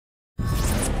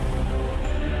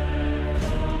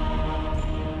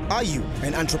Are you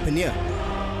an entrepreneur?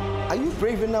 Are you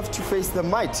brave enough to face the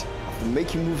might of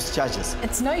making moves charges?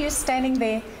 It's no use standing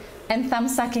there and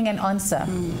thumb-sucking an answer.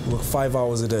 Work 5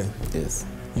 hours a day. Yes.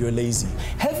 You're lazy.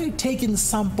 Have you taken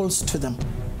samples to them?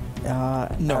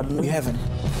 No, we haven't.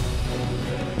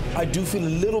 I do feel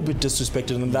a little bit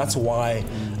disrespected, and that's why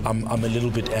I'm a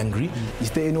little bit angry.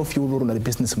 Is there any of you who are the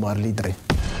business more leader?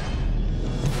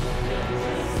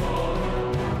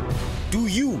 Do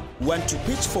you want to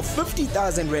pitch for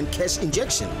 50,000 Rand cash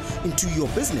injection into your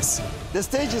business? The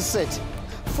stage is set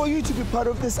for you to be part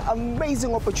of this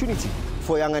amazing opportunity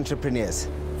for young entrepreneurs.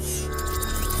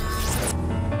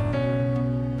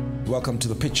 Welcome to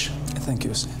the pitch. Thank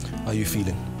you, sir. How are you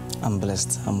feeling? I'm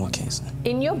blessed. I'm okay, sir.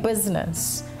 In your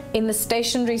business, in the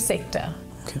stationery sector,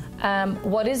 Okay.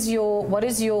 what is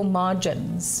your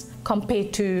margins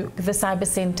compared to the cyber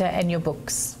center and your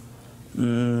books?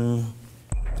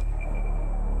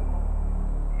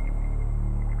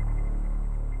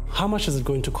 How much is it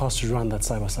going to cost to run that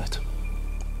cyber site?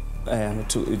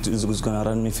 It is going to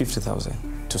run me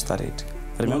 50,000 to start it.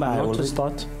 Remember, not to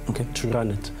start, okay. To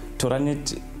run it. To run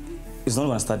it, it's not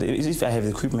going to start. If I have the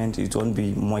equipment, it won't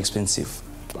be more expensive.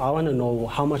 I want to know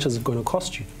how much is it going to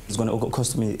cost you? It's going to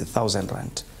cost me 1,000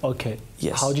 Rand. Okay.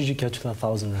 Yes. How did you get to that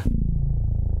 1,000 Rand?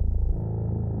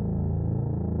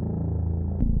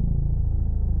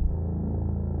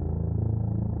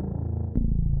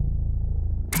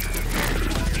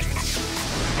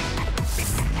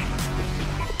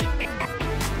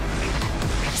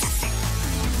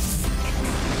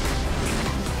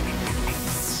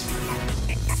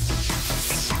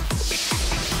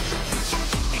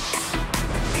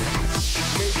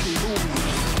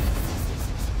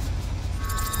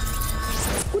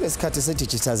 Kulesikhathi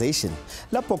se-digitization,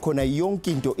 lapho khona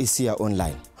yonke into isiya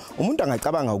online. Umuntu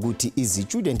angacabanga ukuthi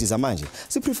izi-student zamanje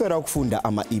siprefera ukufunda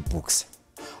ama-e-books.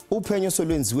 Uphenyo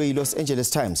solwenziwe yi-Los Angeles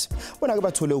Times bona ke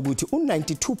bathole ukuthi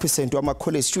u-92%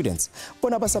 wama-college students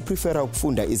bona basaprefera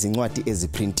ukufunda izincwadi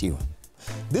eziprintiwe.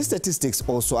 This statistics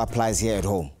also applies here at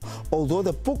home, although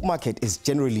the book market is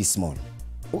generally small.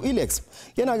 U-Elex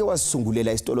yena ke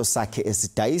wasisungulela isitolo sakhe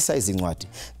esidayisa izincwadi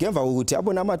ngemva kokuthi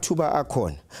abona amathuba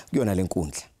akhona kuyona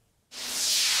lenkundla.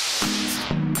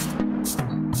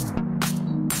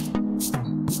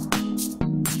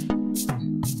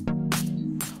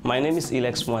 My name is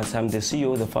Elex Moatshe. I'm the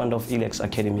CEO, the founder of Elex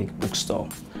Academic Bookstore.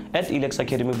 At Elex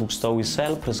Academic Bookstore, we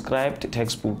sell prescribed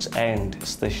textbooks and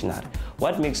stationery.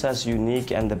 What makes us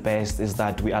unique and the best is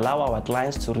that we allow our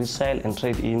clients to resell and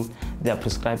trade in their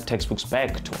prescribed textbooks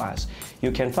back to us.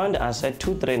 You can find us at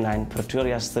 239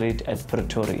 Pretoria Street at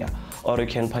Pretoria, or you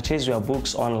can purchase your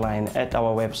books online at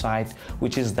our website,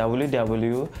 which is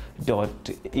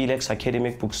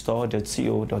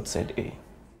www.elexacademicbookstore.co.za.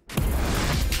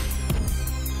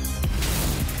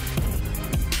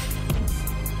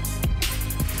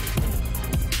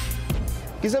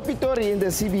 Pretoria in the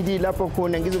CBD lapho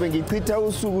khona ngizobe ngichitha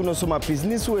usuku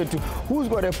nosomabhizinisi wethu who's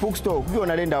got a bookstore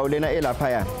kuyona le ndawo lena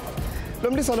elaphaya.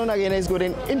 Lo mlisa lona ke is got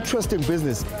an interesting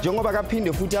business njengoba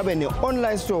kaphinde futhi abe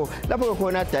ne-online store lapho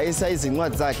khona adayisa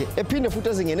izincwadi zakhe ephinde futhi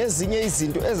ezingene ezinye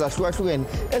izinto ezahlukahlukene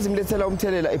ezimlethela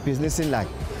umthelela ebhizinisini lakhe.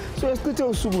 So esichithe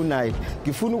usuku naye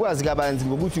ngifuna ukwazi kabanzi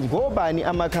ngokuthi ngobani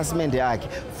amakhasimende akhe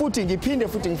futhi ngiphinde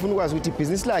futhi ngifuna ukwazi ukuthi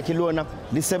ibhizinisi lakhe lona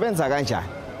lisebenza kanjani.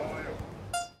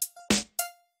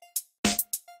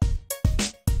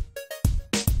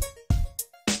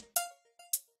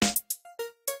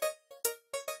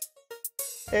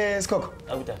 Skoko,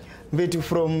 Mbetu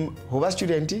from Hoba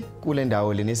student kule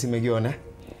ndawo lenesime kuyona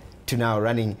to now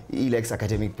running Elex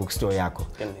Academic Bookstore yakho.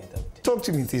 Talk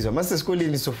to me Nsizwa, mase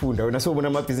esikoleni sofunda wena sobona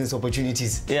ama business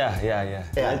opportunities. Yeah.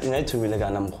 Ngayithumile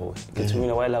kana mkhulu.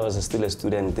 Ngithumile while I was still a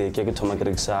student ke thoma ke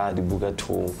rekisa dibuka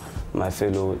to my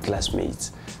fellow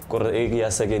classmates. Kore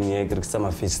ya second year ke rekisa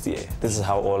my first year. This is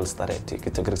how all started.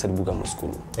 Ke rekisa dibuka mo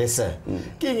school. Yes sir.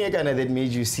 Ke kana that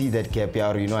made you see that gap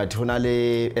ya you know at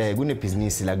honale kune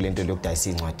business la kulento lokudayisa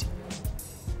incwadi.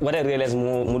 What I realized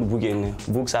more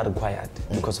books are required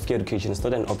because of education. It's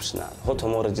not an optional. How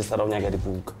to register on the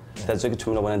book. That's why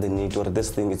one of the need or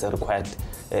this thing is a required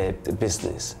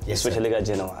business, yes, especially in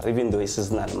January. Even though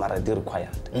it's not required.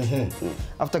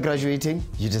 After graduating,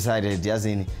 you decided,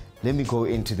 let me go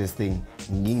into this thing,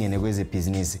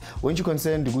 business. Weren't you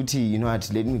concerned, you know what?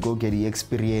 Let me go get the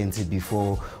experience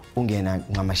before ungena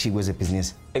ngamashiko weze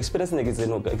business. Experience negeze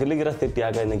no ngigira 30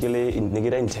 yaka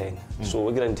ngigira intern. So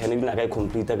ngigira intern ibina ka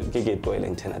complete ke ke toilet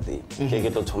intern ade. Ke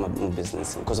ke to thoma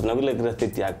business because na ngigira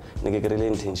 30 yaka ngigira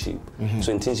internship.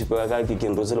 So internship ka ke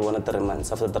nrozela bona 3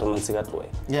 months after 3 months ka tloya.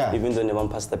 Even though never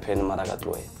pass the pen mara ka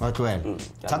tloya. What well?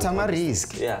 Tata ma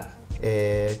risk. Yeah.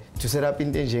 to set up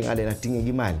into njengalena kudingeka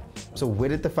imali. So where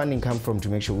did the funding come from to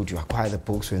make sure that you acquire the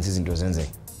books when izinto zenzeka?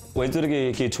 When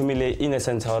you tumile in a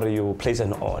center you place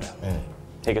an order.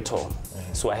 Take it home.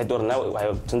 So I had to now I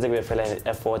have feel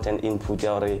effort and input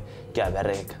already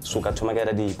so got to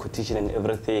get the quotation and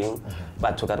everything,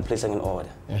 but to get placing an order.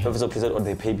 First of all,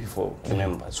 they pay before,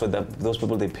 remember. So that those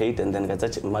people they paid and then got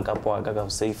such markup or got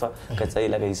safer, got say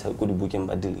like a good booking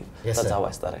but deliver. That's how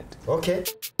I started. Okay.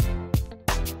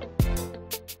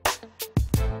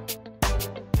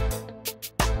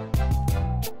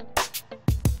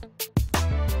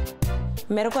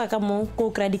 Mereko aka mo ko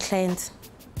credit clients.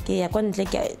 Ke ya kwa ntle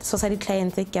ke society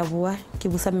clients ke a bua ke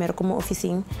busa mereko mo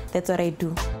officing. That's what I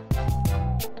do.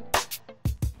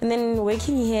 And then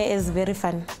working here is very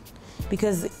fun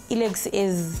because Elex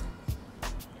is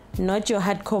not your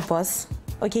hardcore boss.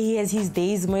 Okay, he has his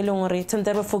days mo ilong hore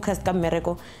tsantse focused ka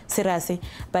mereko serase,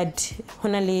 but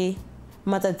hona le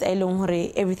matsatsi a ilong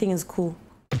hore everything is cool.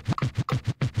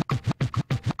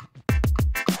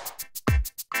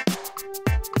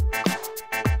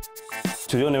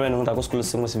 Today when we go school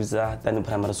singwe sibitsa tani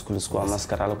primary school kwa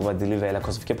mascara ko ba deliver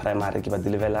because ke primary ke ba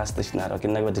deliver stationery ke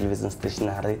nna ba deliver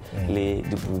stationery le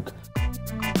di book.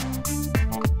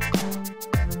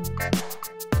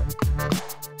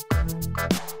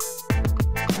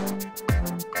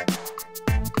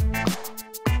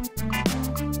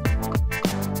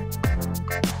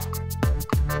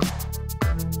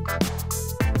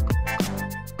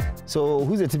 So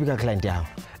who's a typical client now?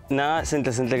 Na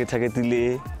sentle ke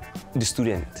targetile the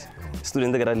student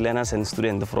grade learners and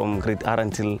student from grade R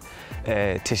until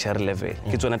tertiary level.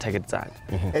 Ke tsona target tsaka.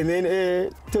 And then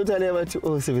totally about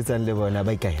o sebetsang le bona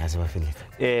ba ikae ha se ba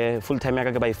feletse? Full time ya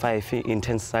ka by 5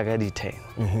 intense saka di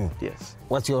 10. Yes.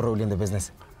 What's your role in the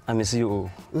business? I'm a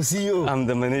CEO. CEO. I'm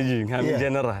the managing. I'm in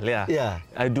general. Yeah. Yeah.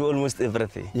 I do almost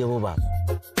everything. Yeah, baba.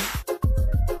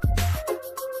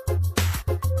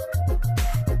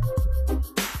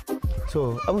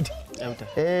 So, Abuti.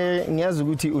 Ngiyazi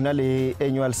ukuthi unale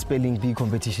annual spelling bee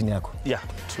competition yakho. Yeah,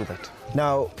 true that.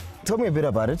 Now, tell me a bit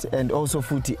about it and also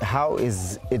futhi how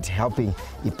is it helping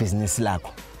the business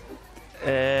lakho?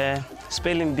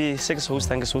 Spelling bee six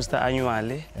host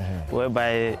annually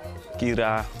whereby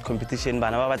kira competition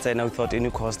bana ba tsena without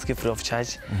any cost ke free of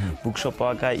charge. Bookshop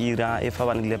waka ira if I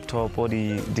want laptop or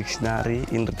the dictionary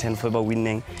in return for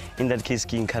winning. In that case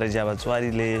ki encourage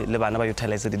abatswadi le bana ba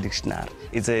utilize the dictionary.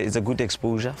 It's a good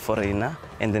exposure for Reina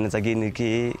and then it's again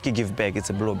ki give back,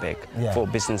 it's a blowback for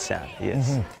business.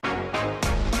 Yes.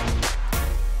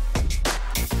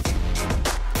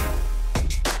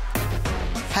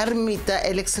 Harmita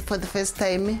Elex for the first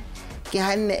time. Ke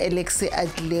hanne Elex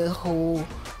atle ho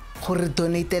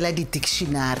donate la di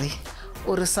dictionary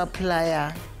or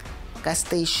supplier ka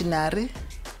stationery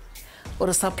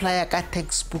or supplier ka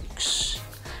textbooks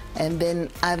and then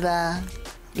other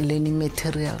learning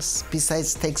materials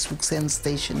besides textbooks and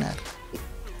stationery.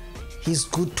 He's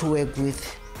good to work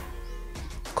with.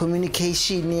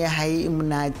 Communication ya hai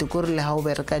imnate ko re le ha o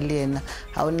bereka le yena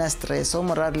ha ona stress o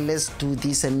morare let's do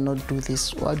this and not do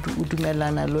this wa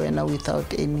dumelana lo yena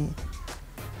without any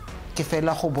ke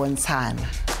fela go bontshana.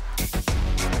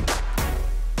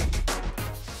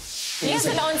 He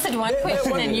hasn't answered one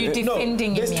question and you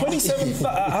defending him. There's 27,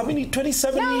 how many?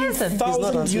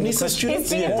 27,000 UNISA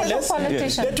students? He's being a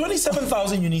politician. There are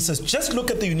 27,000 UNISA. Just look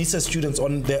at the UNISA students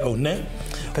on their own. Eh?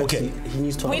 Okay.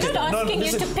 We're not asking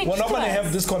you to pitch. We're not going to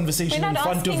have this conversation in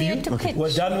front of you.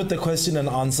 We're done with the question and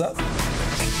answer.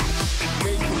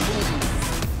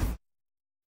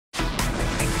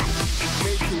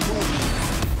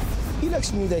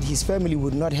 Elex knew that his family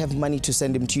would not have money to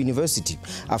send him to university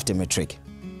after matric.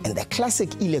 And the classic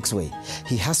Elex way,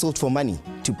 he hustled for money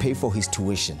to pay for his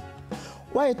tuition.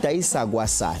 Wayedayisa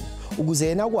kwasana ukuze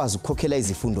yena akwazi ukukhokhela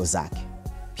izifundo zakhe.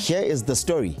 Here is the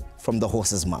story from the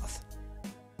horse's mouth.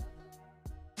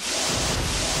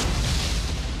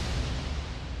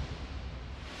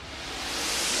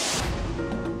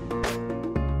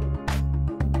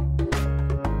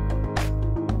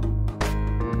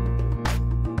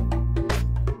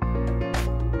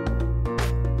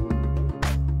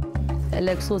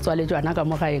 Elex o tswaletswana ka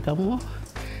mo gae ka mo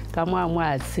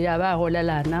Moatshe a ba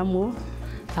golelana mo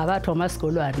a ba thoma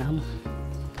sekolwana mo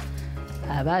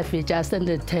a ba fetša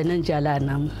standard 10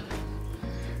 njalana mo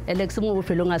Elex mo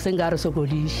bofelong a se nka re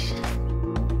sokodiše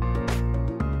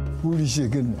buliše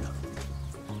ke nna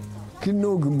ke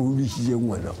no ke mo bulišitše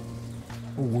ngwana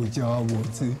o go tša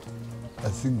botse a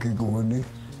senke ke bone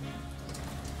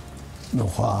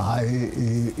mekgwa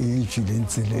e tšwileng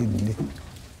tseleng.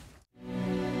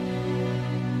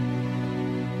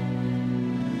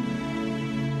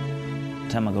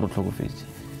 Time I got to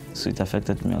So it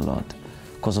affected me a lot.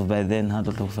 Because of by then, I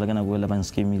don't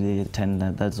know,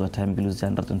 tender. That's what time I lose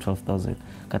 112,000.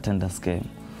 Got tender scam.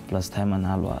 Plus time and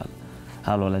halwa.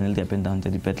 Halwa and up and down to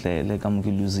the petle. Like I'm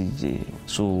losing.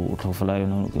 So hopefully,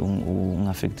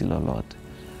 affect a lot.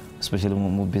 Especially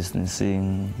more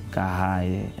businessing,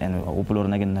 high, and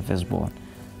open again in firstborn.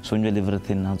 So you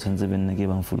everything now since I've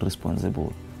given full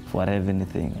responsible for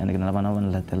everything. And again,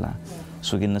 I'm let la.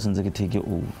 So again, since I take it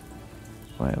over.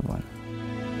 Whatever.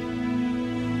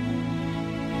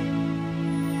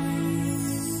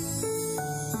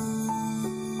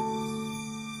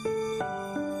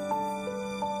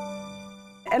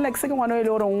 Elex ke ngwana o le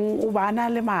gore o bana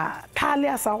le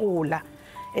mathale a sa gola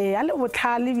a le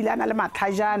botlhale bile a na le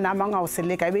matlhajana a mangwe a o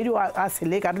seleka e bedi a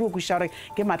seleka re o kweša gore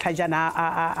ke matlhajana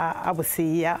a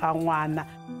boseya a ngwana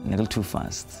ne ke too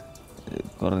fast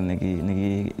gore ne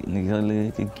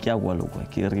ke a kwalokwa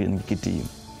ke re ke team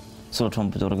so re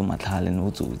thompotsa gore ke matlhale ne o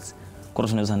tsotse gore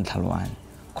tshwane sa ntlhalwane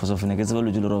because of ne ke tseba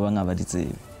lo dilo ro ba nga ba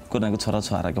ditsebe gore ne ke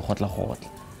tshwara ke gotla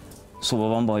so ba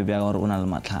bang ba e bea gore o na le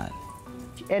matlhale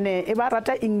ene e ba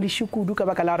rata English kudu ka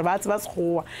baka la gore ba tseba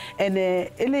sekgowa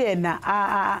ene e le yena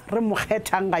a re mo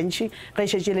kgethang gantši ge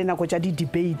šetše le nako tša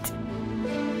di-debate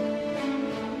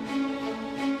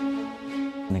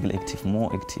active,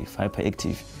 more active,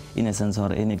 hyperactive, in a sense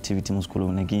or any activity in school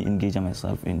I engage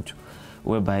myself into.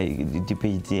 Whereby the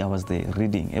debate I was there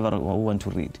reading, ever I want to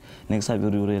read. Next time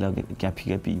you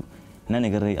pick up you.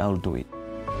 I'll do it.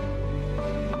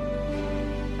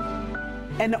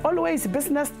 And always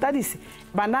business studies.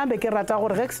 Banambe ke rata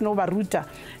gore rex no ba ruta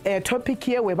topic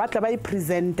here we batla ba I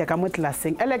present ka mo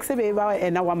classeng. Elex be ba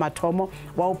ena wa mathomo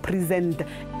wa present.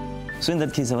 So in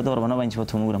that case ba bana ba ntse ba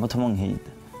thomo ba thomong hate.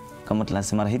 Ka mo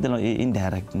class mara hate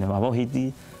indirect ne ba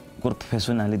hate gore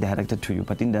personally directed to you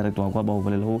but indirect wa kwa ba o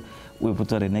bolelo o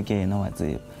ipotsa rene ke ena wa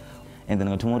tseba. And then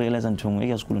ka thomo realize ntshong e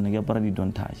ka school ne ke para di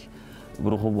don't touch.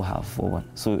 Go go bo half for one.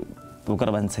 So bo ka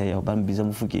ba ntse ya ba mbiza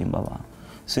mo fukeng ba ba.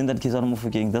 So in that case,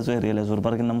 that's why I realized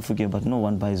but no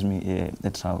one buys me a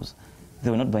trouser. They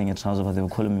were not buying a trouser, but they were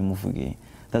calling me Mufuge.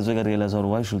 That's why I realized,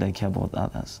 why should I care about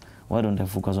others? Why don't I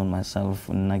focus on myself?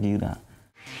 Nagira.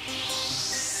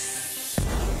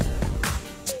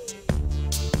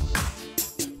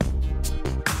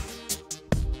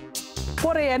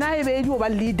 Kore yena e be ba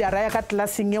leader ya ka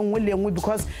classing engwe le engwe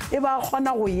because e ba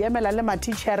gona go yemela le ma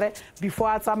teacher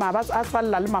before a tsama ba a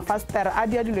tswalla le ma faster a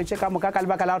dia dilo tse ka moka ka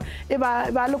lebaka la e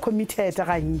ba le committed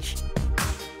gantši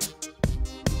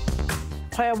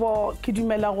kgwebo ke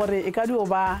dumela gore e ka dio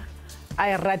ba a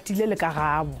e ratile le ka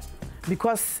gabo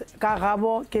because ka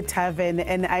gabo ke tavern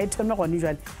and I thome gone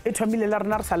jwale e thomile le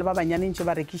rena re sa le ba banyane ntse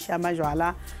ba rekisha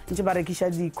majwala ntse ba rekisha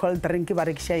di cold drink ba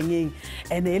rekisha engeng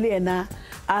and ele ena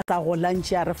a ka go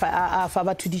lunch a fa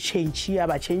ba to di change ya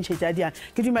ba change tja dia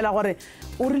ke dumela gore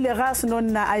o rile ga se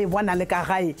nonna a e bona le ka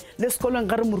gae le sekolong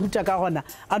ga re mo ruta ka gona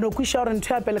a no kwisha gore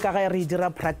ntho ya pele ka gae re dira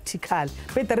practical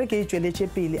betere ke e tsweletse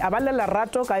pele a ba le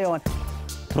lerato ka yona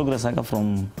progress aka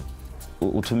from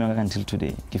until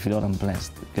today, I feel I'm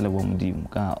blessed.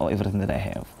 Or everything that I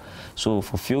have. So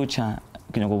for future,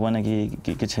 I want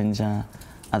to change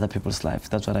other people's life.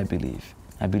 That's what I believe.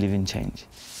 I believe in change.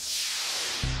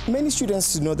 Many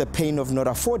students know the pain of not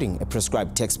affording a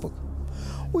prescribed textbook.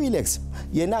 Elex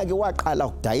yena ke waqala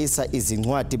ukudayisa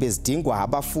izincwadi bezidingwa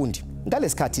abafundi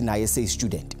ngalesikhathi naye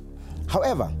student.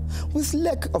 However, with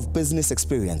lack of business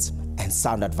experience and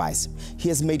sound advice, he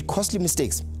has made costly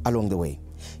mistakes along the way.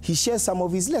 He shares some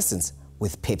of his lessons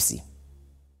with Pepsi.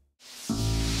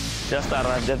 Just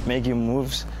arrived at making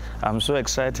moves. I'm so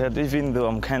excited, even though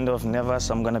I'm kind of nervous.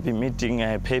 I'm going to be meeting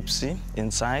Pepsi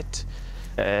inside.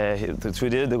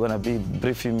 Today they're going to be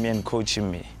briefing me and coaching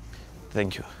me.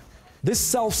 Thank you. This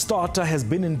self-starter has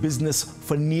been in business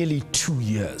for nearly 2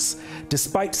 years.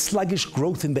 Despite sluggish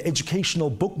growth in the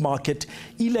educational book market,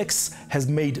 Elex has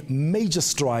made major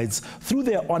strides through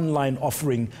their online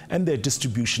offering and their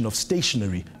distribution of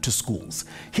stationery to schools.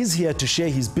 He's here to share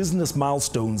his business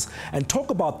milestones and talk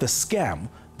about the scam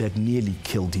that nearly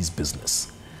killed his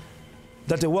business.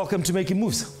 Date, welcome to Making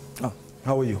Moves. Oh,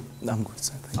 how are you? I'm good,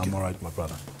 sir. Thank you. I'm all right, my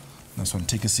brother. Nice one.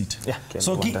 Take a seat. Yeah.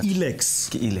 So,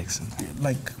 Elex. Elex.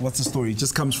 Like, what's the story? It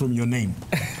just comes from your name.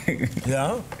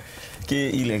 Yeah?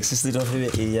 Elex.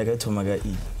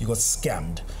 You got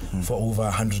scammed for over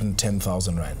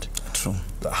 110,000 rand. True.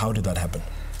 How did that happen?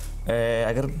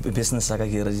 I got a business I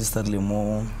registered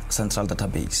more central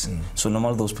database. So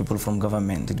normal those people from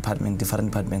government department,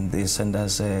 different department, they send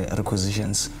us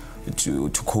requisitions to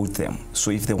code them.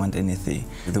 So if they want anything,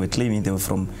 they were claiming they were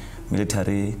from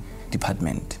military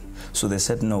department. So they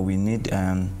said, no, we need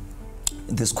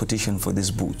this quotation for these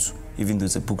boots. even though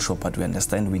it's a bookshop, but we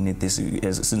understand we need this.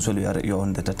 Since you're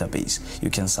on the database, you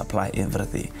can supply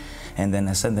everything. And then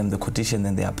I send them the quotation,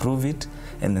 then they approve it,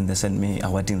 and then they send me a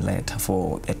awarding letter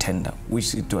for a tender,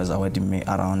 which it was awarding me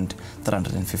around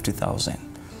 350,000.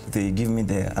 They give me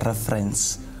the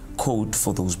reference code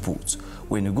for those boots.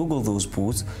 When you Google those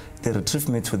boots, they retrieve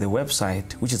me to the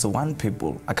website, which is one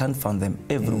people. I can't find them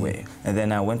everywhere. And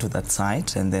then I went to that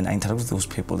site, and then I interacted with those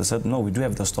people. They said, no, we do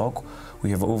have the stock. We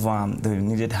have over, they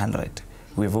needed 100.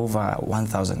 We have over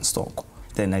 1,000 stock.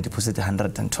 Then I deposited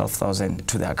 112,000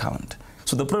 to the account.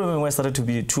 So the problem when I started to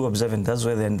be too observant, that's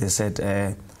where then they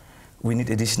said, we need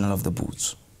additional of the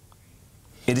boots.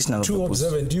 Additional too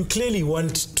observant. You clearly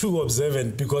want too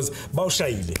observant because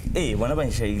Baushaile. Hey,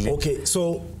 okay,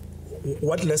 so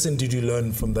what lesson did you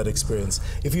learn from that experience?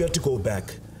 If you had to go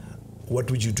back, what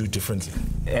would you do differently?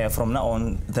 From now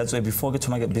on, that's why before I get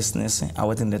to my business, I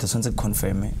went in there to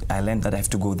confirm it. I learned that I have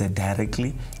to go there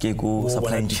directly. Go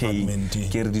supply chain.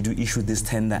 Get to issue this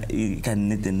tender. You can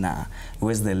need the na.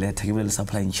 Where's the letter? You will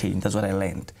supply chain. That's what I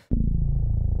learned.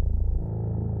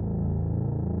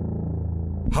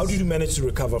 How did you manage to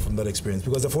recover from that experience?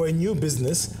 Because for a new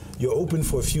business, you're open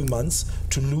for a few months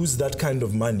to lose that kind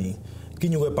of money.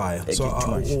 Can you go buy? So,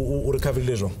 recover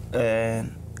later.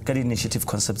 Initiative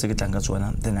concepts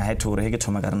then I had to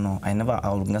no, I never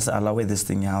allow this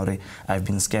thing I've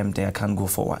been scammed, I can't go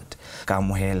forward.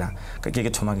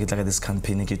 This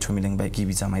campaign by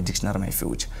give my dictionary my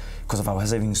future. Because I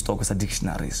was having stock with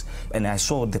dictionaries. And I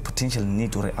saw the potential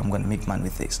need to I'm gonna make money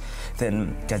with this.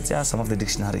 Then some of the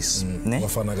dictionaries to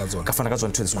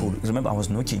the school. Remember I was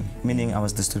knocking, meaning I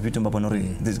was distributing the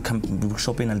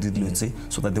bookshop in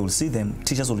so that they will see them,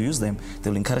 teachers will use them, they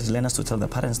will encourage learners to tell the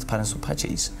parents to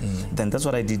purchase. Then that's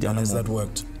what I did. And has that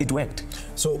worked? It worked.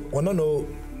 So, I want to know,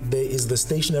 there is the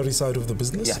stationery side of the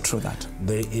business. Yeah, true that.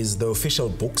 There is the official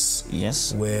books.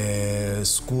 Yes. Where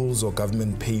schools or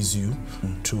government pays you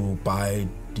to buy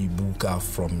the book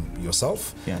from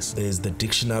yourself. Yes. There's the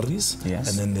dictionaries. Yes.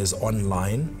 And then there's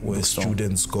online where Bookstore.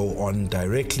 Students go on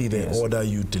directly, they order,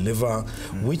 you deliver.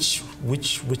 Which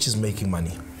is making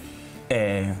money?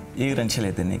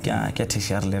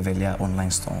 Tertiary level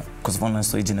online store because online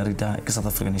store generate South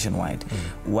Africa nationwide.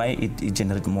 Why it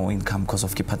generate more income? Because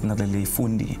of particularly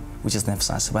Fundi, which is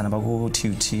NEFSAS, Banabago,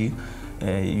 TUT,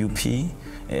 UP,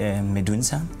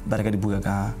 Medunsa,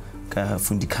 Baragadibuga,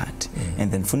 Fundi card,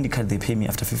 and then Fundi card they pay me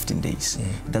after 15 days.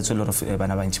 That's a lot of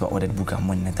Banabanchiba ordered book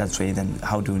money. That's why then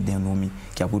how do they know me?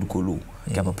 Kiabud Kulu,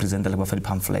 Kiaba present the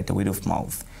pamphlet, the word of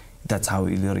mouth. That's how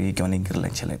it really going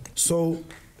to. So.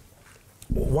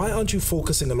 Why aren't you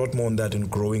focusing a lot more on that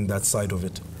and growing that side of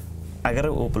it? I got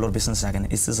a lot of business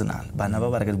it's seasonal, but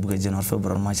never I get January,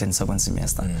 February, March, and second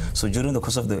semester. So during the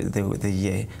course of the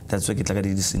year, that's why I get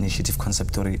this initiative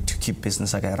concept to keep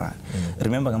business I run.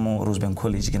 Remember, I'm at Rosebank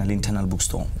College, an internal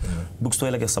bookstore. Bookstore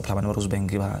like a supply of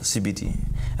Rosebank CBD.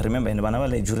 Remember, and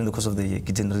during the course of the year,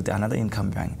 generate another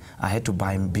income bank. I had to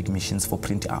buy big machines for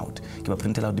print out.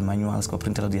 Print out the manuals,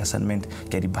 print out the assignment,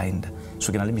 get the binder.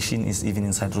 So the machine is even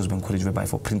inside Rosebank College whereby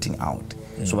for printing out.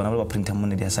 So whenever I print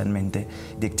the assignment,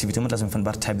 the activity doesn't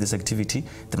type this activity,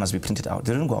 they must be printed out.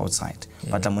 They don't go outside,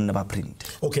 but I'm never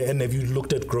print. Okay, and have you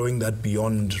looked at growing that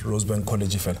beyond Rosebank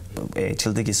College?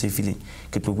 Till they get feeling,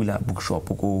 get a bookshop,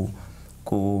 go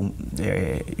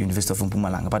University of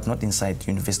Mpumalanga, but not inside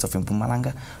University of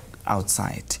Mpumalanga,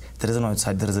 outside. There is no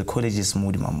outside, there is a college is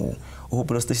Modimamu. Who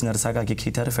stationery saga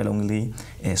cater only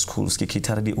schools,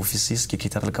 cater the offices,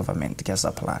 cater the government, can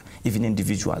supply, even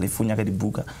individual. If you get the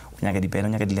book, you get the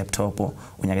pen, you get the laptop, you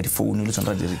get the phone, you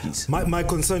get my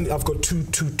concern, I've got two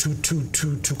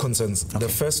concerns. Okay. The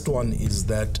first one is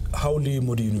that how do you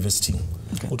Modi University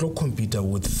would compete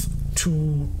with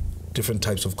two different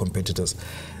types of competitors,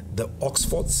 the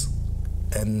Oxfords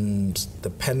and the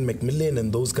Penn Macmillan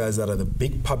and those guys that are the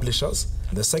big publishers.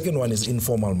 The second one is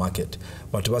informal market,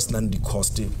 but was nandi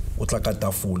cost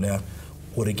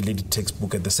or regulated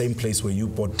textbook at the same place where you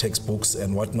bought textbooks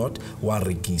and whatnot.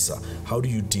 How do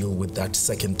you deal with that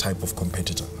second type of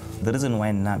competitor? The reason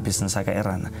why na business I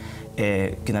run,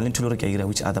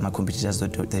 which other my competitors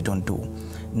they don't do.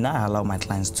 Now I allow my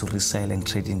clients to resell and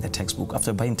trade in the textbook.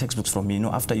 After buying textbooks from me,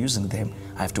 after using them,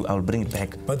 I'll bring it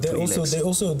back. But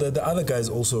the other guys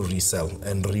also resell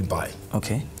and rebuy.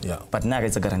 Okay. Yeah. But now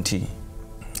it's a guarantee.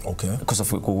 Okay. Because of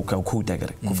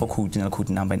code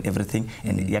number and everything,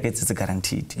 and it's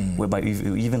guaranteed. Whereby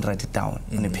you even write it down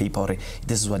on a paper,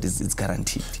 this is what it's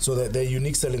guaranteed. So that they're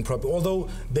unique selling property, although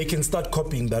they can start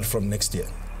copying that from next year.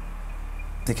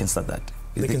 They can start that.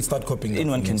 They can start copying.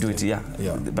 Anyone can do it, yeah.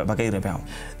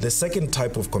 The second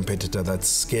type of competitor that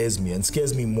scares me, and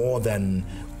scares me more than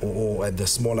or the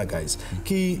smaller guys,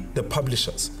 the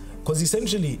publishers. Because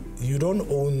essentially, you don't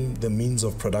own the means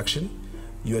of production.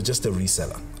 You are just a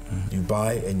reseller. You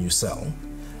buy and you sell.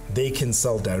 They can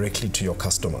sell directly to your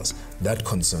customers. That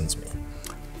concerns me.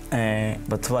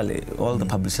 But all the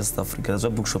publishers in Africa, as a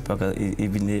bookshop,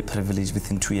 even a privilege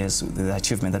within 2 years, the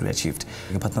achievement that we achieved.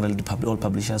 We partner with all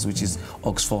publishers, which is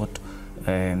Oxford,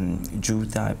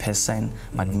 Judah, Pearson,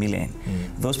 Macmillan.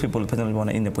 Those people personally want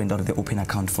to end the point out they open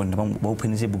account for them.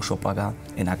 Open a bookshop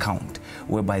an account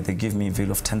whereby they give me a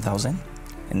value of 10,000.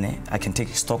 And I can take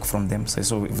stock from them.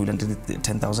 So if we don't do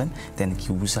 10,000, then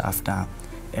you use after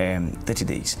 30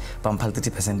 days. But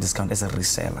 30% discount as a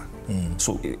reseller.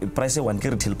 So price one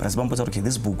retail price. Okay,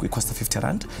 this book it costs 50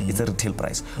 rand. It's a retail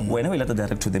price. Whenever we let the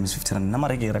direct to them is 50 rand.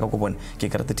 Namara get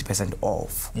 30%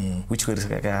 off, which will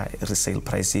resale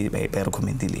price by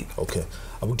recommended. Okay,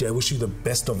 Abuti, I wish you the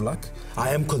best of luck. I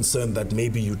am concerned that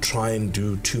maybe you try and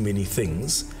do too many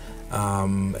things,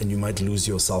 and you might lose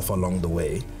yourself along the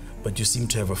way. But you seem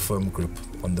to have a firm grip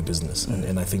on the business,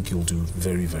 and I think you'll do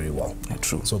very, very well. Yeah,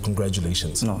 true. So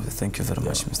congratulations. No, thank you very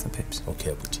much, Mr. Pepsi.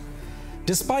 Okay, Abuti.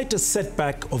 Despite a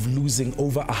setback of losing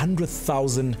over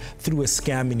 100,000 through a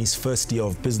scam in his first year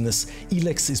of business,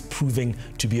 Elex is proving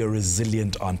to be a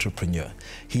resilient entrepreneur.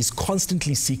 He's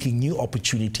constantly seeking new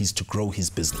opportunities to grow his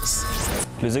business.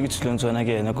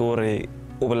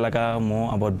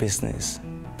 More about business.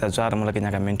 That's why I'm looking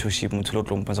at a mentorship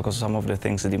because some of the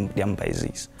things that I'm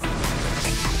busy.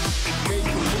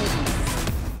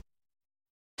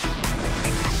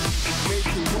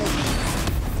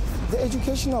 The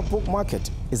educational book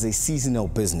market is a seasonal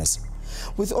business.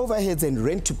 With overheads and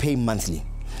rent to pay monthly,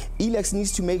 Elex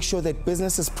needs to make sure that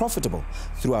business is profitable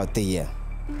throughout the year.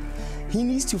 He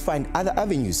needs to find other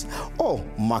avenues or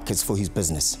markets for his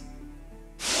business.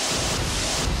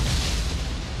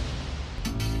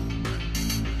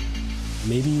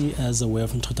 Maybe as a way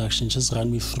of introduction, just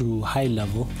run me through high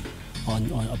level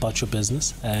on about your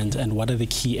business and what are the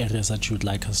key areas that you would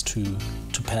like us to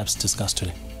perhaps discuss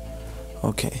today.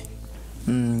 Okay.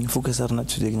 Focus on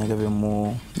today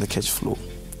more the cash flow.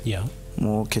 Yeah.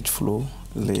 More cash flow,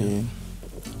 the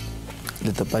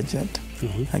budget.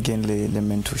 Again, the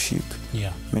mentorship.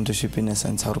 Yeah. Mentorship in a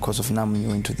sense, how because of now I'm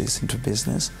new into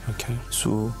business. Okay.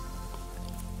 So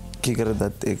get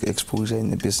that exposure in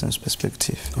the business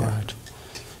perspective. All right.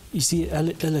 You see,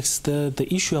 Elex,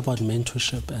 the issue about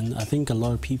mentorship, and I think a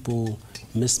lot of people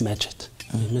mismatch it.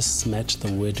 They mismatch the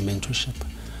word mentorship.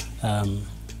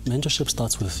 Mentorship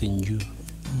starts within you.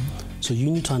 So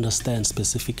you need to understand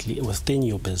specifically within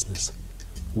your business,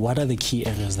 what are the key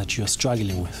areas that you're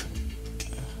struggling with?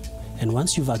 And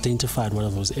once you've identified what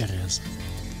are those areas,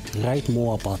 write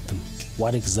more about them.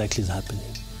 What exactly is happening?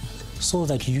 So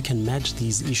that you can match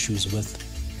these issues with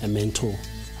a mentor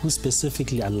who's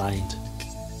specifically aligned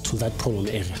to that problem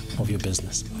area of your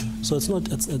business. So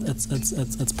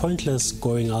it's pointless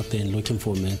going out there and looking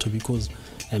for a mentor because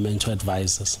a mentor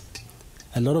advises.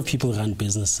 A lot of people run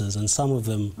businesses and some of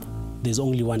them, there's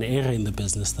only one area in the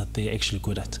business that they're actually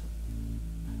good at.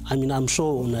 I mean, I'm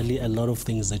sure only a lot of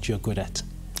things that you're good at.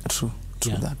 True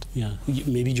that. Yeah.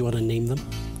 Maybe you want to name them?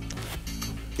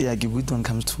 Yeah, you're good when it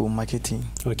comes to marketing.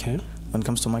 Okay. When it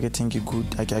comes to marketing, you're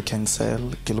good. I can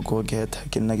sell, go get, I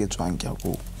can get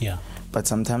go. Yeah. But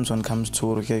sometimes when it comes to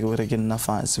with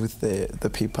the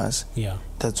papers, yeah,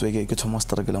 that's where you get more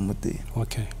struggle with the.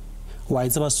 Okay. Why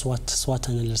it's about SWOT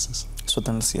analysis? SWOT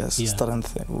analysis, yes.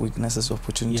 Strength, weaknesses,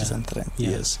 opportunities, and strength.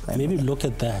 Yeah. Yes. Maybe look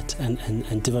at that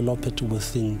and develop it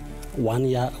within 1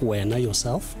 year when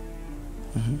yourself.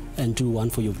 And do one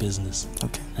for your business.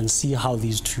 Okay. And see how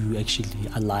these two actually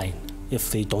align, if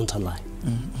they don't align.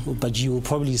 But you will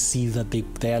probably see that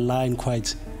they align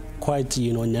quite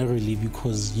narrowly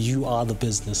because you are the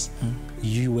business.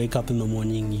 You wake up in the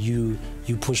morning, you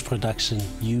push production,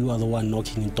 you are the one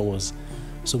knocking doors.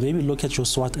 So maybe look at your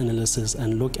SWOT analysis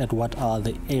and look at what are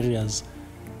the areas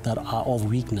that are of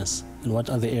weakness and what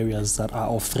are the areas that are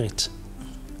of threat.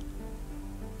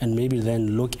 And maybe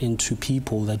then look into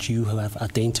people that you have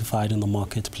identified in the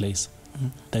marketplace,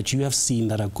 that you have seen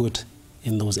that are good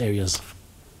in those areas.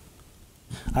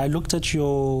 I looked at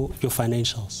your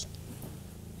financials,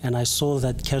 and I saw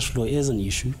that cash flow is an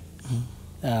issue.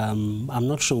 I'm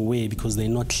not sure where because they're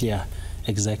not clear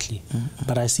exactly.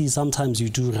 But I see sometimes you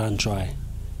do run dry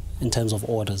in terms of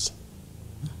orders.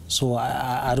 So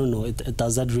I don't know,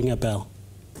 does that ring a bell?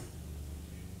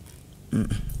 It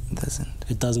doesn't.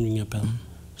 It doesn't ring a bell.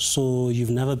 So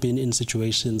you've never been in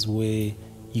situations where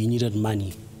you needed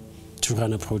money to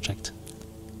run a project?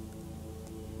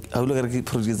 I look at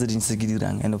projects that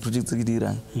and the projects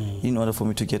in order for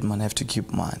me to get money, I have to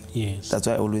keep money. Yes. That's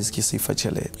why I always say for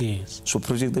challenge. Yes. So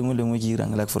project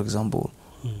like for example,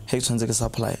 hey,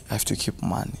 supply, I have to keep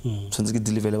money. So I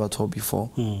deliver before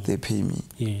they pay me.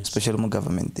 Yes. Especially my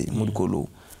government they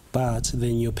But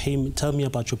then your payment, tell me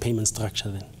about your payment structure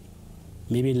then.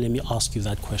 Maybe let me ask you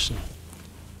that question.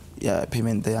 Yeah,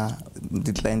 payment there,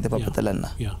 decline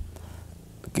the Yeah.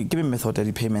 Give me method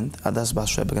of payment, others by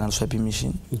swiping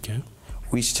machine. Okay.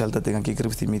 Which child that they can get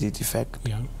with immediate effect.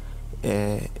 Yeah.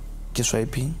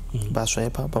 Swiping, by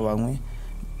swiper, bawangwe,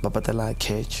 bapatala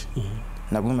catch.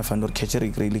 Now my friend or catcher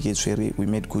really gets very we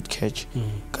made good catch.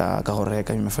 Ka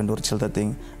horeka my friend or child that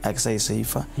thing access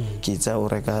safer. Kids are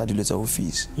oreka dilute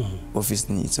office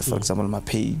needs. For example, my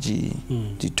page,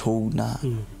 the toner,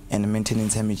 and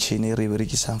maintenance machinery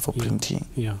for printing.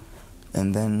 Yeah.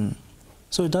 And then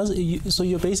so it does. So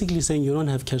you're basically saying you don't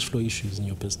have cash flow issues in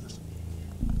your business.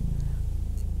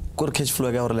 Core cash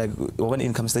flow or like one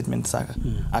income statement saga.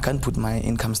 I can't put my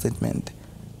income statement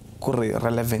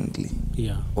relevantly.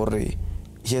 Yeah. Or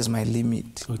here's my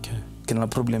limit. Okay. Can I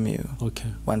problem you? Okay.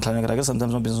 One time I guess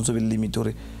sometimes my business will be limit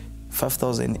or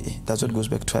 5,000. That's what goes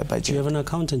back to our budget. Do you have an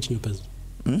accountant in your business?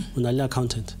 An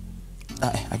accountant.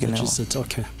 I can know.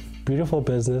 Okay. Beautiful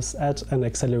business at an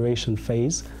acceleration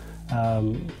phase.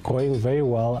 Growing very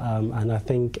well, and I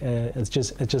think it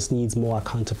just needs more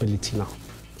accountability now.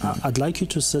 I'd like you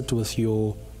to sit with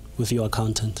your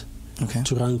accountant, okay,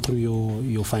 to run through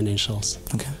your financials.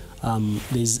 Okay.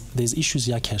 There's issues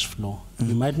here, cash flow.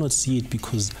 You might not see it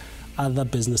because other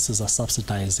businesses are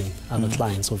subsidizing other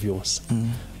clients of yours,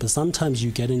 but sometimes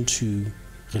you get into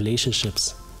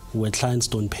relationships where clients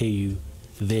don't pay you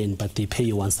then, but they pay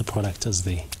you once the product is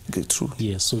there. Okay, true.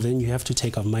 Yes. So then you have to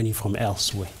take out money from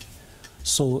elsewhere.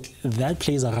 So that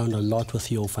plays around a lot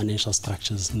with your financial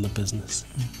structures in the business,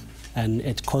 and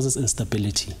it causes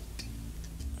instability.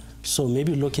 So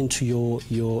maybe look into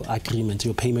your agreement,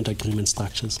 your payment agreement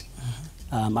structures.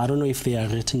 I don't know if they are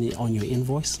written on your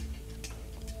invoice.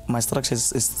 My structure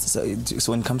is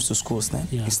when it comes to schools, then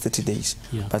it's 30 days.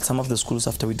 Yeah. But some of the schools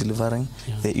after we're delivering,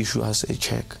 they issue us a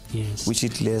check, which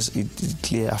it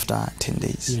clear after 10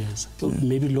 days. Yes. So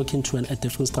maybe look into a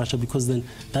different structure, because then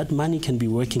that money can be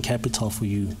working capital for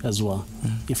you as well.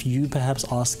 If you perhaps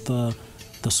ask the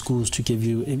schools to give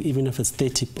you, even if it's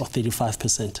 30 or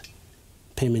 35%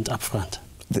 payment upfront.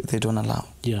 They don't allow.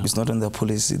 Yeah. It's not in their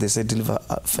policy. They say deliver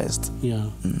first. Yeah.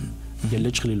 You're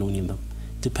literally loaning them.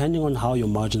 Depending on how your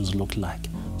margins look like,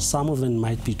 some of them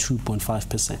might be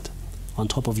 2.5% on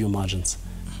top of your margins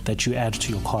that you add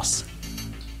to your costs,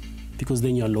 because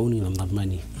then you're loaning them that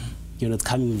money. You're not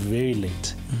coming very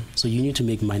late. So you need to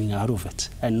make money out of it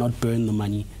and not burn the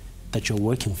money that you're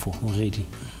working for already.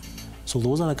 So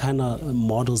those are the kind of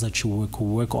models that you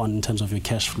work on in terms of your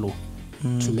cash flow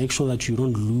to make sure that you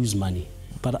don't lose money.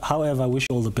 But however, I wish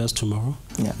you all the best tomorrow.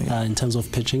 In terms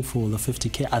of pitching for the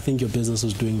 50K, I think your business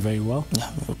is doing very well.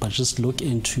 But just look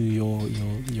into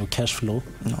your cash flow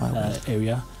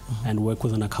area and work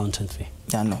with an accountant there.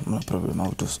 Yeah, no problem. I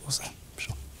will do so.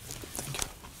 Sure. Thank you.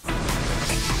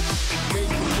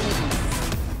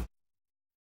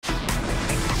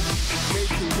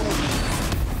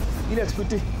 Elex, good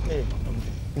day. Hey,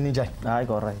 Ninja. I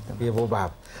got right. Yeah,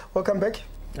 Bob. Welcome back.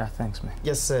 Yeah, thanks, man.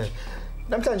 Yes, sir.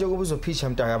 Namhlanje ukuzopitcha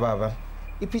mntaka baba.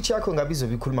 Ipitch yakho ngabe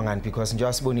izobe ikhuluma ngani, because nje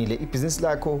wasibonile ibhizinisi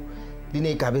lakho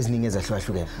linezigaba eziningi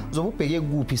ezahlukahlukene. Uzobe ubheke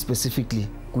kuphi specifically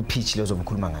ku pitch lezo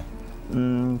zobukhuluma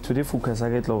ngani? Today focus I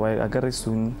get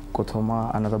soon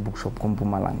Kotoma another bookshop in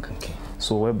Mpumalanga. Okay.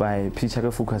 So whereby pitch I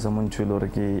focus on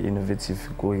innovative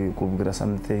go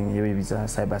something here is a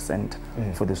cyber center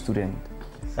for the student.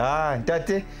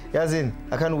 Ntate, yazini,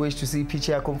 I can't wait to see pitch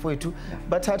yakho mfowethu.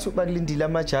 Bathathu balindile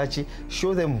amajaji,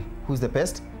 show them who's the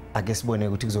best. I guess bone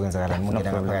ukuthi kuzokwenzakalani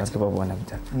mungena ngaphakathi.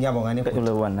 Ngiyabonga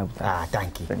ne.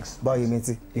 Thank you. Thanks. Bye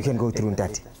Mitsi. You can go through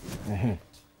Ntate.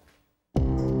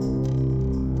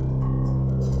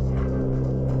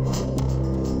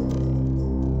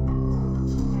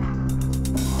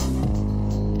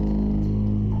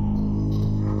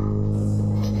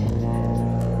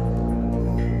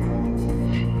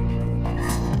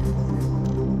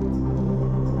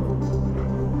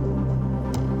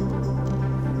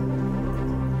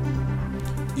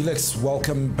 Elex,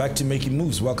 welcome back to Making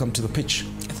Moves. Welcome to the pitch.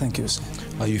 Thank you, sir.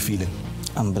 How are you feeling?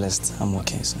 I'm blessed. I'm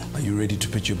okay, sir. Are you ready to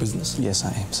pitch your business? Yes, I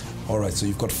am, sir. All right, so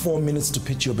you've got 4 minutes to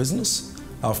pitch your business,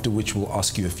 after which we'll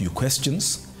ask you a few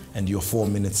questions, and your 4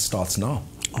 minutes starts now.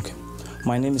 Okay.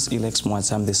 My name is Elex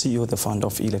Moatshe. I'm the CEO, the founder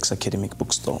of Elex Academic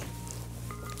Bookstore.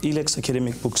 Elex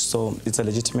Academic Bookstore, it's a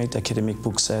legitimate academic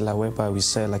bookseller whereby we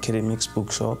sell academics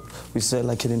bookshop, we sell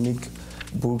academic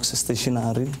books,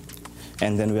 stationery,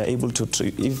 and then we are able to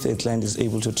trade, if the client is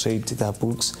able to trade their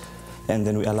books, and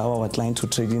then we allow our client to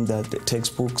trade in the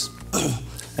textbooks,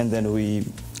 and then we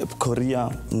courier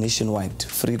nationwide,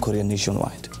 free courier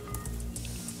nationwide.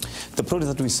 The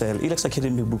product that we sell, Elex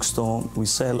Academic Bookstore, we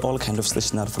sell all kinds of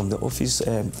stationery from the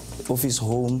office,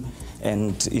 home,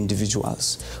 and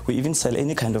individuals. We even sell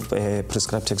any kind of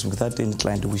prescribed textbook that any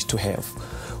client wish to have.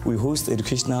 We host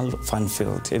educational fun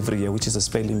field every year, which is a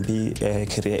Spelling Bee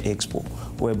Career Expo,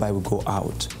 whereby we go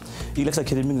out. Elex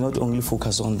Academic not only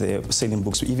focus on the selling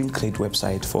books, we even create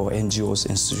website for NGOs,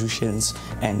 institutions,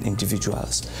 and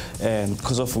individuals.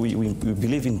 Because we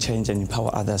believe in change and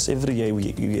empower others, every year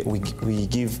we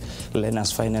give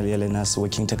learners, final year learners,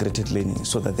 working integrated learning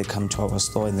so that they come to our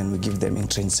store and then we give them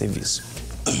in-train service.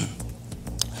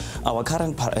 Our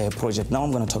current project, now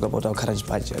I'm going to talk about our current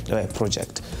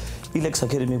project. Elex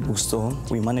Academic Bookstore,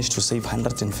 we managed to save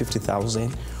 150,000,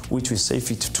 which we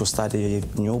save it to start a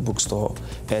new bookstore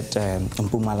at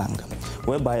Mpumalanga,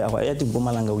 whereby at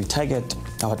Mpumalanga we target,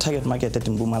 our target market at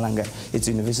Mpumalanga, it's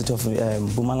University of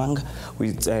Mpumalanga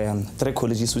with 3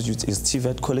 colleges, which is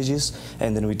TVET colleges,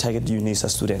 and then we target UNISA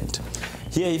student.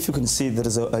 Here, if you can see, there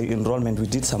is an enrollment. We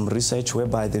did some research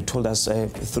whereby they told us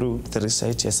through the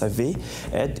research, a survey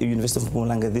at the University of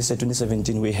Mpumalanga. This year,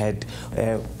 2017, we had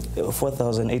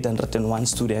 4,801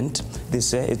 students.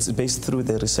 This year, it's based through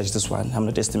the research, this one. I'm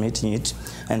not estimating it.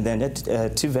 And then at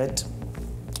TVET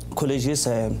colleges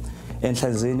in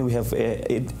Tanzania, we have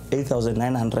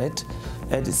 8,900.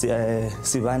 At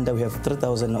Sivanda, we have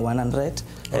 3,100.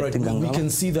 All right, we can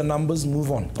see the numbers. Move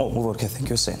on. Oh, move on. Okay, thank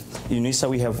you, sir. In UNISA,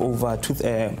 we have over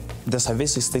the survey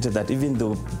stated that even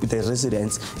though the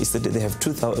residents is stated they have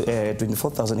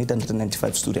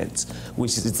 24,895 students,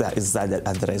 which is the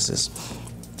addresses.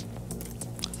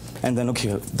 And then,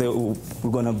 okay,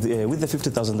 we're gonna with the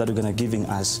 50,000 that we're gonna giving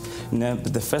us.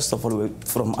 The first of all,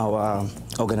 from our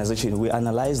organization, we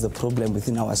analyze the problem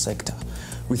within our sector.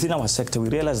 Within our sector, we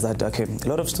realized that, okay, a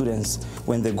lot of students,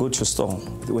 when they go to a store,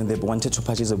 when they wanted to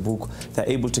purchase a book, they're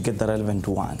able to get the relevant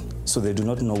one. So they do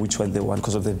not know which one they want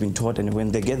because they've been taught, and when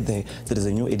they get there, there is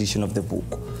a new edition of the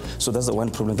book. So that's the one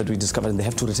problem that we discovered, and they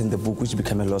have to return the book, which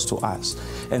became a loss to us.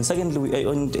 And secondly,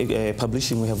 on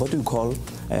publishing, we have what we call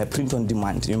print on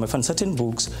demand. You might find certain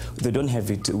books, they don't have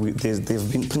it,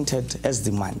 they've been printed as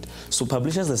demand. So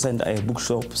publishers, they send a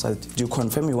bookshop, say, do you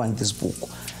confirm you want this book?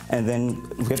 And then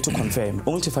we have to confirm,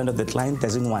 only to find out the client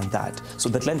doesn't want that. So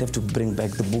the client have to bring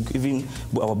back the book. Even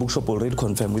our bookshop already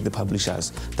confirmed with the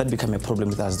publishers. That became a problem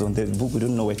with us. The book, we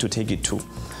don't know where to take it to.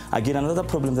 Again, another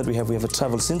problem that we have a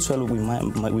travel. Since we're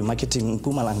marketing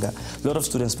Mpumalanga, a lot of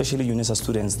students, especially UNISA